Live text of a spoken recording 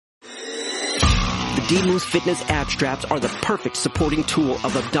DMoose Fitness ab straps are the perfect supporting tool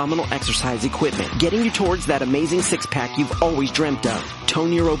of abdominal exercise equipment, getting you towards that amazing six-pack you've always dreamt of.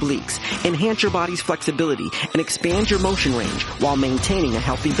 Tone your obliques, enhance your body's flexibility, and expand your motion range while maintaining a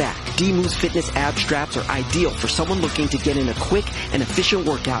healthy back. DMoose Fitness ab straps are ideal for someone looking to get in a quick and efficient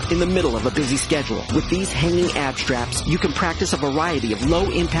workout in the middle of a busy schedule. With these hanging ab straps, you can practice a variety of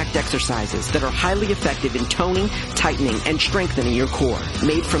low-impact exercises that are highly effective in toning, tightening, and strengthening your core.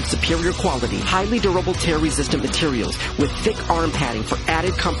 Made from superior quality, highly durable tear-resistant materials with thick arm padding for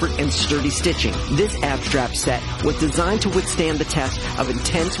added comfort and sturdy stitching, this ab strap set was designed to withstand the test of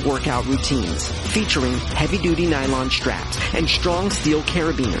intense workout routines. Featuring heavy-duty nylon straps and strong steel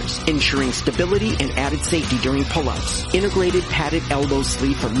carabiners, ensuring stability and added safety during pull-ups. Integrated padded elbow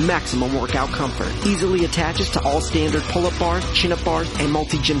sleeve for maximum workout comfort. Easily attaches to all standard pull-up bars, chin-up bars, and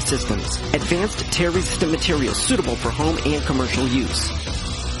multi-gym systems. Advanced tear-resistant materials suitable for home and commercial use.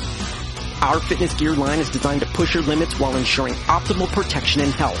 Our fitness gear line is designed to push your limits while ensuring optimal protection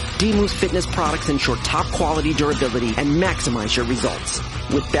and health. DMoose Fitness products ensure top quality durability and maximize your results.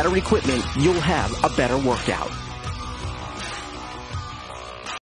 With better equipment, you'll have a better workout.